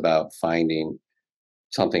time. It's about finding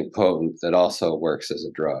something potent that also works as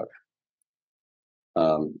a drug.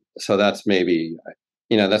 So that's maybe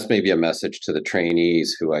a message to the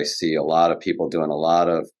trainees who I see a lot of people doing a lot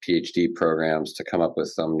of PhD programs to come up with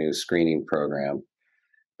some new screening program.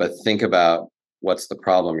 But think about what's the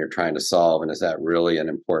problem you're trying to solve, and is that really an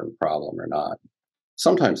important problem or not?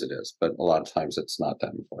 Sometimes it is, but a lot of times it's not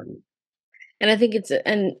that important. And I think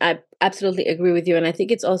and I absolutely agree with you. And I think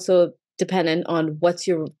it's also dependent on what's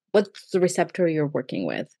the receptor you're working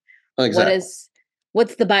with. Exactly.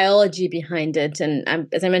 What's the biology behind it? And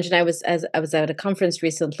as I mentioned, I was at a conference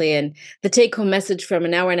recently, and the take-home message from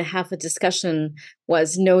an hour and a half of discussion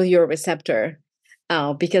was know your receptor,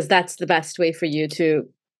 because that's the best way for you to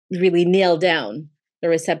really nail down the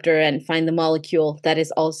receptor and find the molecule that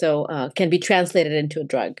is also can be translated into a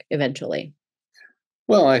drug eventually.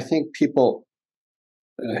 Well, I think people,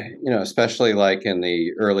 especially like in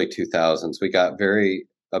the early 2000s, we got very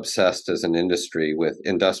obsessed as an industry with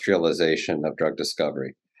industrialization of drug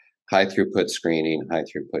discovery, high throughput screening, high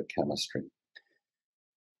throughput chemistry.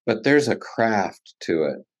 But there's a craft to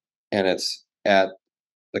it, and it's at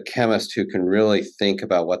the chemist who can really think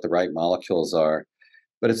about what the right molecules are.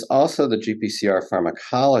 But it's also the GPCR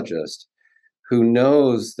pharmacologist who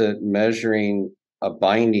knows that measuring a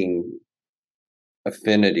binding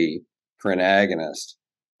affinity for an agonist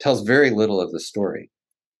tells very little of the story.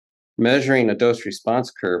 Measuring a dose response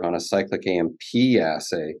curve on a cyclic AMP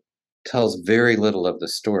assay tells very little of the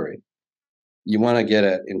story. You want to get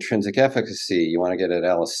at intrinsic efficacy, you want to get at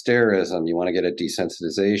allosterism, you want to get at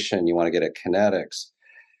desensitization, you want to get at kinetics.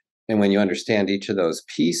 And when you understand each of those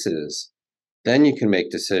pieces, then you can make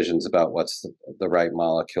decisions about what's the right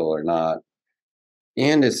molecule or not.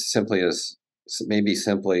 And as simply as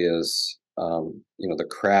the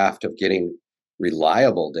craft of getting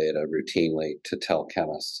reliable data routinely to tell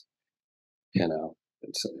chemists.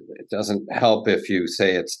 It doesn't help if you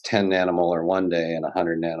say it's 10 nanomolar one day and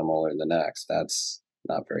 100 nanomolar the next. That's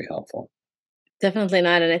not very helpful. Definitely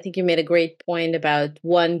not. And I think you made a great point about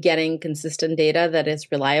one, getting consistent data that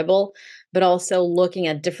is reliable, but also looking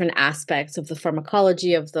at different aspects of the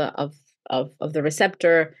pharmacology of the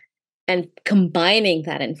receptor and combining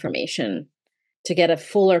that information to get a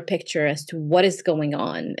fuller picture as to what is going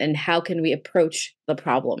on and how can we approach the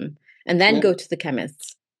problem, and then go to the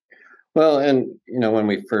chemists. Well, and when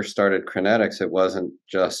we first started Crinetics, it wasn't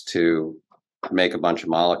just to make a bunch of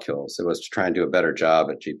molecules. It was to try and do a better job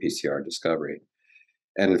at GPCR discovery.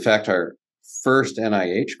 And in fact, our first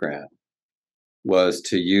NIH grant was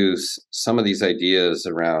to use some of these ideas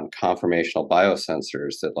around conformational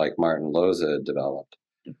biosensors that like Martin Loza had developed,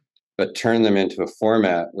 but turn them into a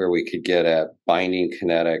format where we could get at binding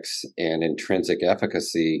kinetics and intrinsic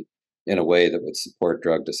efficacy in a way that would support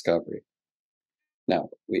drug discovery. Now,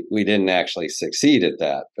 we didn't actually succeed at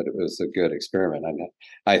that, but it was a good experiment.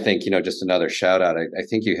 I think, just another shout out. I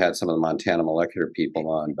think you had some of the Montana Molecular people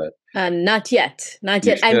on, but not yet.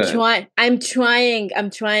 I'm trying.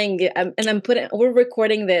 And we're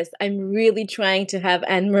recording this. I'm really trying to have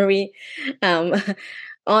Anne-Marie on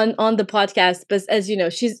the podcast. But as you know,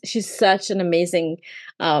 she's such an amazing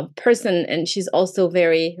person, and she's also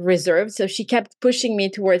very reserved. So she kept pushing me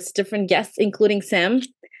towards different guests, including Sam.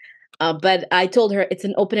 But I told her it's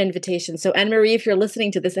an open invitation. So Anne-Marie, if you're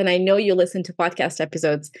listening to this, and I know you listen to podcast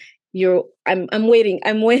episodes, I'm waiting.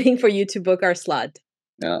 I'm waiting for you to book our slot.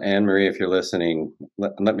 Anne-Marie, if you're listening,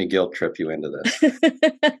 let me guilt trip you into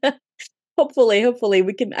this. Hopefully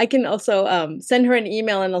I can also send her an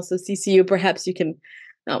email and also CC you. Perhaps you can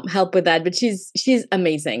help with that. But she's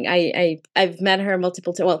amazing. I've met her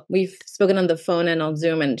multiple times. Well, we've spoken on the phone and on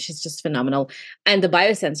Zoom, and she's just phenomenal. And the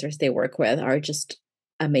biosensors they work with are just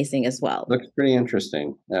amazing as well. Looks pretty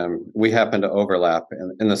interesting. We happen to overlap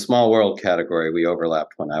in the small world category. We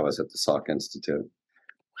overlapped when I was at the Salk Institute.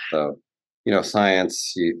 So,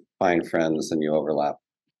 science, you find friends and you overlap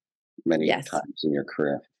many times in your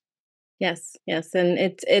career. Yes, and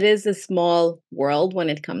it is a small world when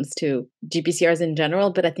it comes to GPCRs in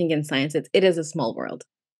general, but I think in science it is a small world.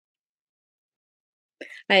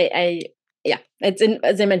 I yeah,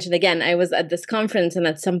 as I mentioned again, I was at this conference, and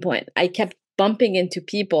at some point I kept bumping into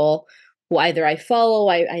people who either I follow,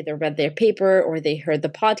 I either read their paper or they heard the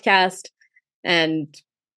podcast, and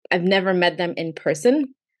I've never met them in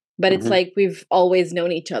person, but it's Hmm. like we've always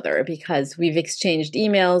known each other because we've exchanged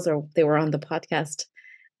emails or they were on the podcast,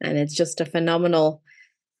 and it's just a phenomenal,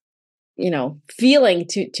 feeling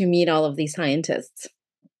to meet all of these scientists.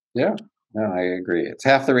 Yeah, no, I agree. It's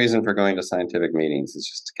half the reason for going to scientific meetings is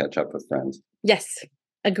just to catch up with friends. Yes,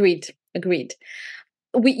 agreed.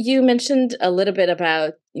 You mentioned a little bit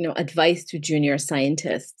about, advice to junior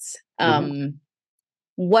scientists. Hmm.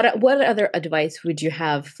 What other advice would you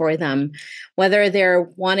have for them, whether they're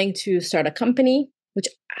wanting to start a company, which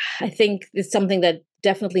I think is something that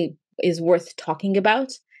definitely is worth talking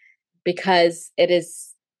about because it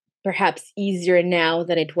is perhaps easier now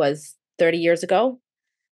than it was 30 years ago.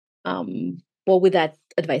 What would that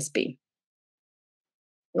advice be?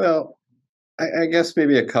 Well, I guess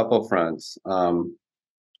maybe a couple fronts.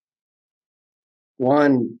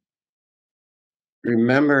 One,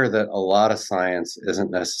 remember that a lot of science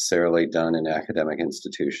isn't necessarily done in academic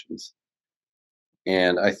institutions.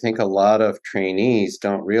 And I think a lot of trainees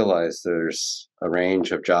don't realize there's a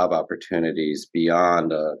range of job opportunities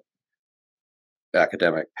beyond a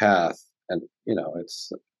academic path. And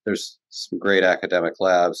it's there's some great academic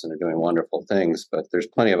labs and they're doing wonderful things, but there's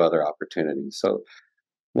plenty of other opportunities. So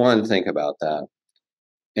one, think about that.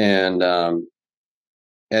 And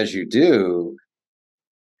as you do,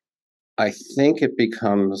 I think it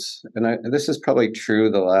becomes, this is probably true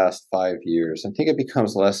the last 5 years, I think it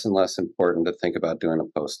becomes less and less important to think about doing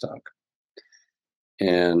a postdoc.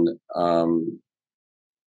 And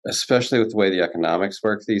especially with the way the economics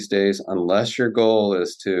work these days, unless your goal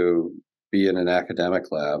is to be in an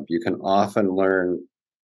academic lab, you can often learn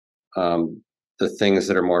um, the things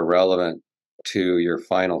that are more relevant to your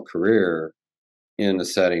final career in the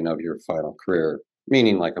setting of your final career,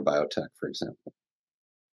 meaning like a biotech, for example.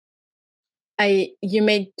 You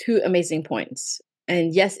made two amazing points.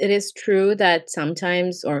 And yes, it is true that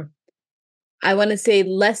sometimes, or I want to say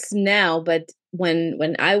less now, but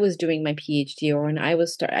when I was doing my PhD or when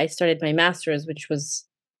I started my master's, which was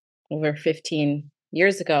over 15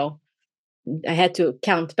 years ago, I had to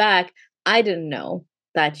count back. I didn't know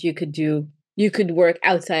that you could work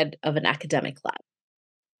outside of an academic lab.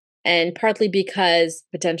 And partly because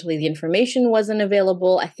potentially the information wasn't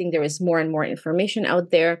available, I think there was more and more information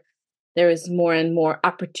out there. There is more and more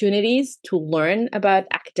opportunities to learn about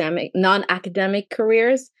non-academic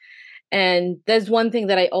careers. And there's one thing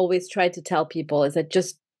that I always try to tell people is that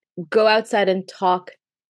just go outside and talk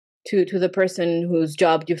to the person whose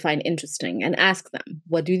job you find interesting and ask them,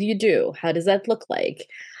 what do you do? How does that look like?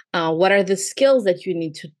 What are the skills that you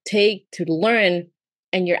need to take to learn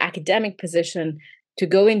in your academic position to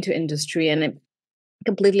go into industry? And I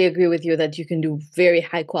completely agree with you that you can do very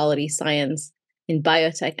high quality science in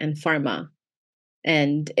biotech and pharma,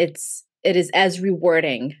 and it is as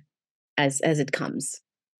rewarding as it comes.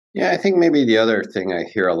 Yeah, I think maybe the other thing I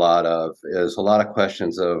hear a lot of is a lot of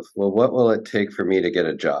questions of, well, what will it take for me to get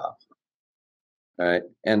a job? Right.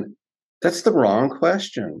 And that's the wrong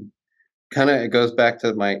question. Kind of, it goes back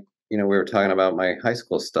to we were talking about my high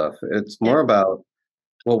school stuff. It's Yeah. more about,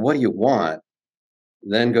 well, what do you want?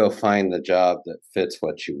 Then go find the job that fits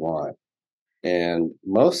what you want. And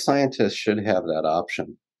most scientists should have that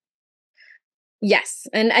option. Yes,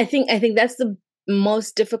 and I think that's the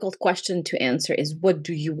most difficult question to answer is what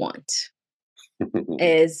do you want?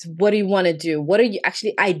 Is what do you want to do? What are you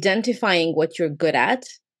actually identifying what you're good at,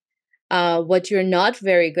 what you're not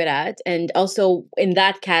very good at, and also in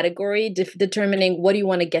that category, determining what do you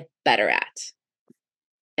want to get better at,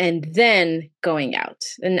 and then going out.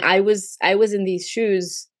 And I was in these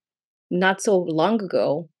shoes not so long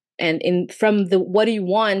ago, and in from the what do you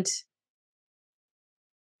want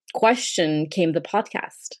question came the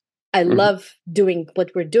podcast. I Mhm. love doing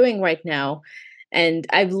what we're doing right now. And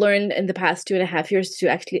I've learned in the past 2.5 years to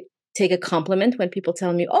actually take a compliment when people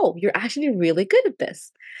tell me, oh, you're actually really good at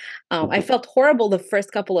this. I felt horrible the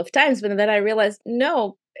first couple of times, but then I realized,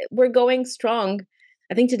 no, we're going strong.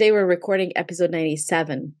 I think today we're recording episode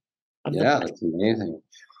 97 of the Yeah, podcast. that's amazing.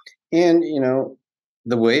 And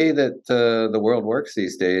the way that the world works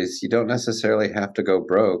these days, you don't necessarily have to go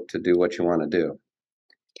broke to do what you want to do.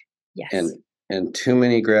 Yes. And too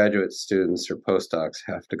many graduate students or postdocs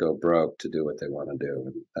have to go broke to do what they want to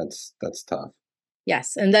do. And that's tough.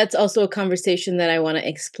 Yes. And that's also a conversation that I want to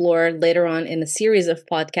explore later on in a series of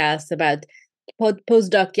podcasts about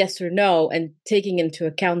postdoc, yes or no, and taking into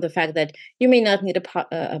account the fact that you may not need a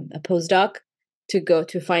postdoc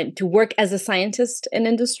to work as a scientist in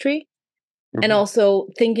industry, and also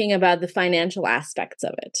thinking about the financial aspects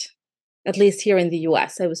of it. At least here in the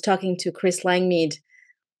US, I was talking to Chris Langmead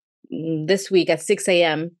this week at 6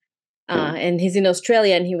 a.m. And he's in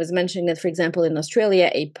Australia, and he was mentioning that, for example, in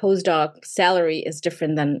Australia, a postdoc salary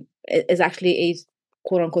is actually a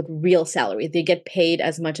quote unquote real salary. They get paid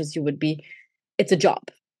as much as you would be. It's a job.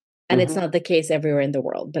 And it's not the case everywhere in the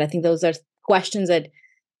world. But I think those are questions that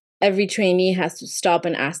every trainee has to stop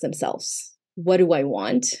and ask themselves. What do I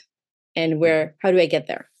want? And how do I get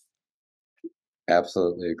there?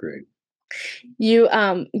 Absolutely agree. You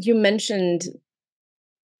mentioned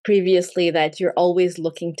previously that you're always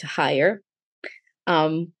looking to hire.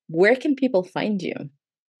 Where can people find you?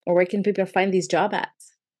 Or where can people find these job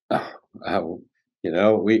ads?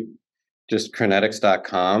 We just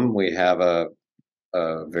Crinetics.com. We have a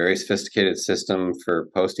very sophisticated system for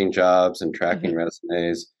posting jobs and tracking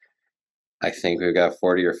resumes. I think we've got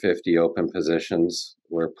 40 or 50 open positions.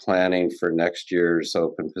 We're planning for next year's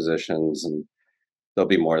open positions, and there'll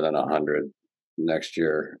be more than 100 next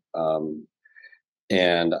year.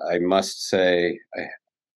 And I must say,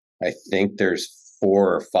 I think there's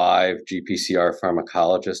 4 or 5 GPCR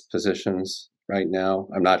pharmacologist positions right now.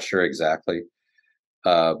 I'm not sure exactly,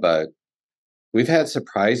 but we've had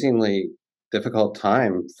surprisingly difficult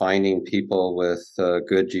time finding people with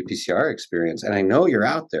good GPCR experience. And I know you're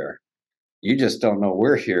out there. You just don't know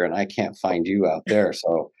we're here, and I can't find you out there.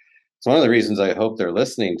 So it's one of the reasons I hope they're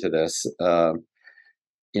listening to this.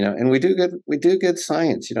 And we do good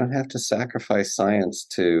science. You don't have to sacrifice science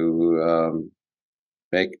to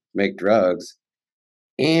make drugs.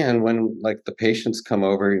 And when the patients come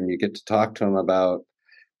over and you get to talk to them about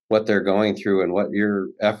what they're going through and what your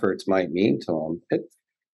efforts might mean to them,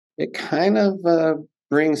 it kind of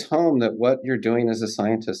brings home that what you're doing as a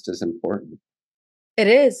scientist is important. It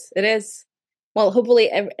is. It is. Well, hopefully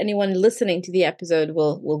anyone listening to the episode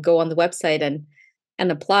will go on the website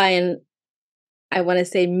and apply. And I want to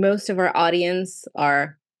say most of our audience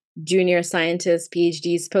are junior scientists,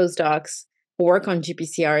 PhDs, postdocs who work on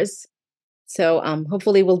GPCRs. So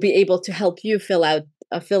hopefully we'll be able to help you fill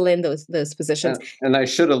in those positions. And I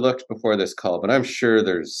should have looked before this call, but I'm sure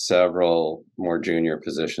there's several more junior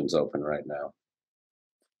positions open right now.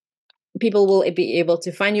 People will be able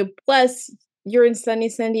to find you. Plus, you're in sunny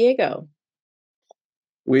San Diego.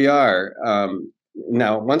 We are.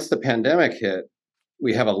 Now, once the pandemic hit,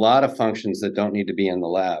 we have a lot of functions that don't need to be in the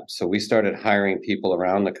lab. So we started hiring people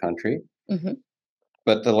around the country,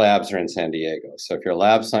 but the labs are in San Diego. So if you're a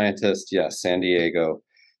lab scientist, yes, San Diego.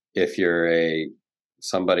 If you're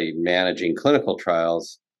somebody managing clinical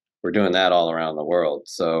trials, we're doing that all around the world.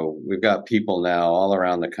 So we've got people now all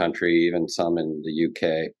around the country, even some in the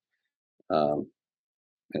UK.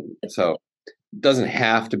 And so it doesn't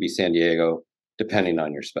have to be San Diego, depending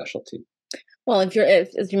on your specialty. Well,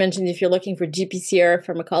 as you mentioned, if you're looking for GPCR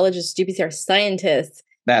pharmacologists, GPCR scientists,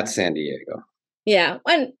 that's San Diego. Yeah,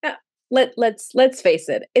 and let's face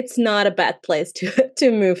it, it's not a bad place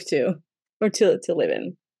to move to or to live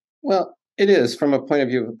in. Well, it is from a point of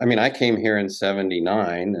view. I mean, I came here in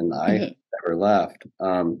 '79, and I never left.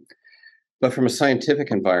 But from a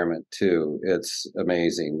scientific environment too, it's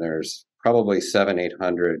amazing. There's probably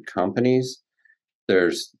 700-800 companies.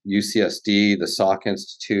 There's UCSD, the Salk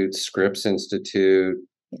Institute, Scripps Institute,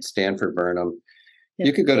 Stanford Burnham.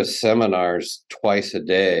 You could go to seminars twice a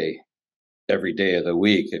day, every day of the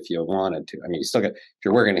week if you wanted to. I mean, if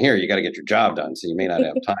you're working here, you got to get your job done. So you may not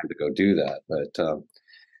have time to go do that. But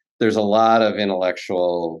there's a lot of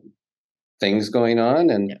intellectual things going on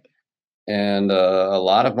and a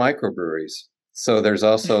lot of microbreweries. So there's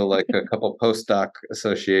also like a couple postdoc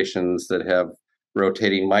associations that have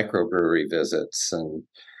rotating microbrewery visits, and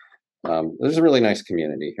there's a really nice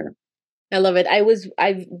community here. I love it. I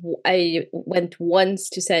went once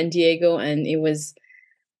to San Diego, and it was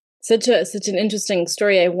such an interesting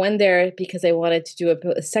story. I went there because I wanted to do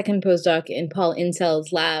a second postdoc in Paul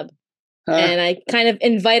Insel's lab. And I kind of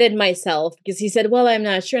invited myself because he said, well, I'm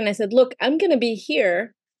not sure. And I said, look, I'm going to be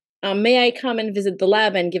here. May I come and visit the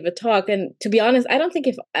lab and give a talk? And to be honest, I don't think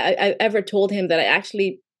if I ever told him that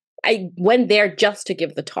I went there just to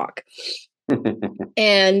give the talk.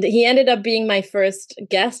 And he ended up being my first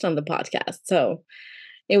guest on the podcast. So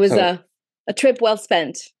it was a trip well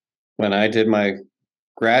spent. When I did my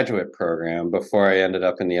graduate program, before I ended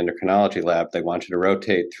up in the endocrinology lab, they want you to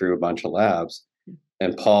rotate through a bunch of labs.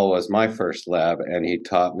 And Paul was my first lab, and he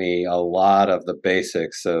taught me a lot of the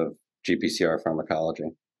basics of GPCR pharmacology.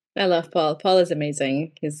 I love Paul. Paul is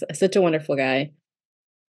amazing. He's such a wonderful guy.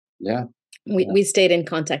 Yeah. We stayed in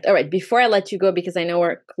contact. All right. Before I let you go, because I know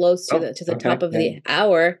we're close to the top of the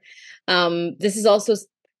hour, this is also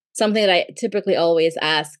something that I typically always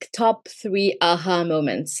ask: top 3 aha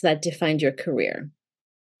moments that defined your career.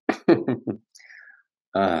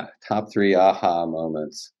 Top 3 aha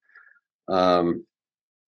moments.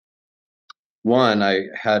 One, I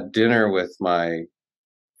had dinner with my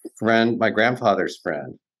grandfather's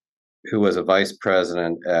friend, who was a vice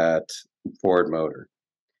president at Ford Motor.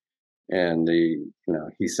 And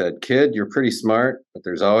he said, "Kid, you're pretty smart, but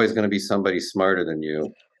there's always going to be somebody smarter than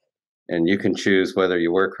you, and you can choose whether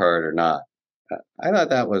you work hard or not." I thought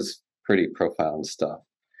that was pretty profound stuff.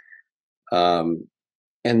 And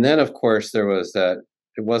then, of course, there was that.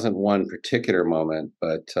 It wasn't one particular moment,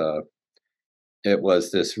 but it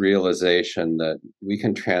was this realization that we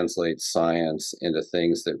can translate science into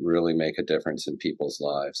things that really make a difference in people's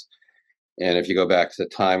lives. And if you go back to the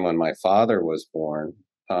time when my father was born,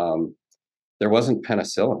 there wasn't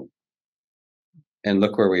penicillin. And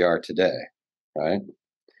look where we are today, right?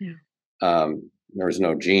 Yeah. There was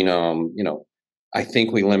no genome. I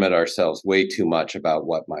think we limit ourselves way too much about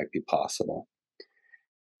what might be possible.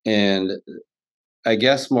 And I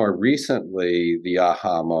guess more recently, the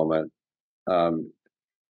aha moment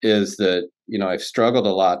is that, I've struggled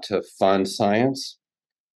a lot to fund science,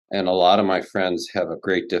 and a lot of my friends have a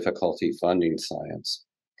great difficulty funding science.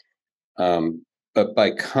 But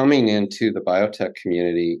by coming into the biotech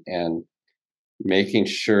community and making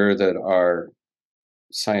sure that our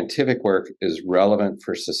scientific work is relevant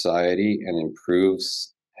for society and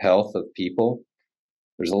improves health of people,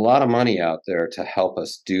 there's a lot of money out there to help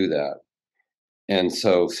us do that. And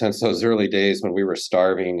so since those early days when we were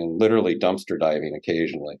starving and literally dumpster diving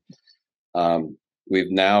occasionally,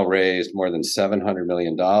 we've now raised more than $700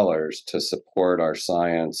 million to support our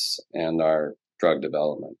science and our drug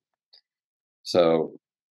development. So,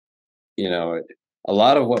 a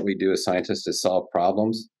lot of what we do as scientists is solve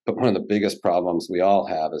problems, but one of the biggest problems we all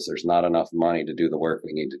have is there's not enough money to do the work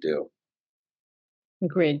we need to do.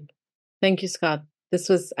 Agreed. Thank you, Scott. This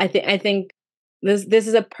was, I think this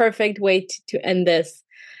is a perfect way to end this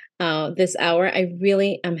hour. I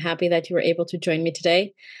really am happy that you were able to join me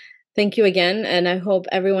today. Thank you again, and I hope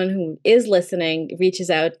everyone who is listening reaches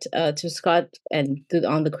out to Scott and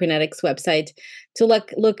on the Crinetics website to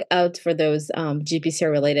look out for those GPCR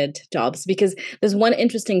related jobs, because there's one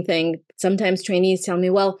interesting thing. Sometimes trainees tell me,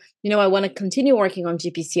 "Well, I want to continue working on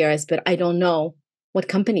GPCRs, but I don't know what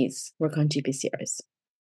companies work on GPCRs."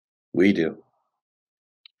 We do.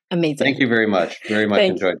 Amazing. Thank you very much. Very much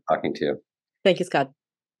enjoyed talking to you. Thank you, Scott.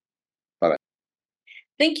 Bye-bye.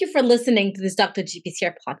 Thank you for listening to this Dr.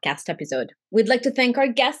 GPCR podcast episode. We'd like to thank our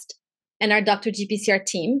guest and our Dr. GPCR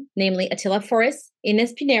team, namely Attila Forrest,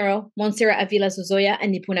 Ines Pinero, Montserrat Avila Zozoya,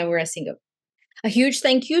 and Nipuna Weerasinghe. A huge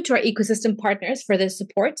thank you to our ecosystem partners for their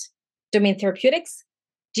support: Domain Therapeutics,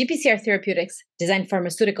 GPCR Therapeutics, Design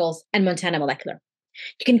Pharmaceuticals, and Montana Molecular.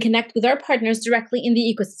 You can connect with our partners directly in the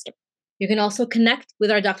ecosystem. You can also connect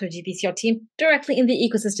with our Dr. GPCR team directly in the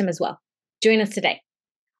ecosystem as well. Join us today.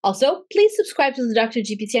 Also, please subscribe to the Dr.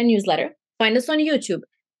 GPCR newsletter, find us on YouTube,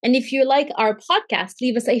 and if you like our podcast,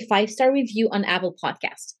 leave us a 5-star review on Apple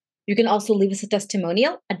Podcasts. You can also leave us a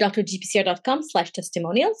testimonial at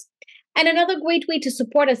drgpcr.com/testimonials. And another great way to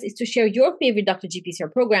support us is to share your favorite Dr. GPCR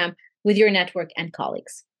program with your network and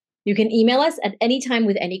colleagues. You can email us at any time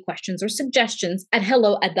with any questions or suggestions at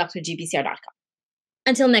hello@drgpcr.com.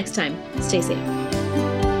 Until next time, stay safe.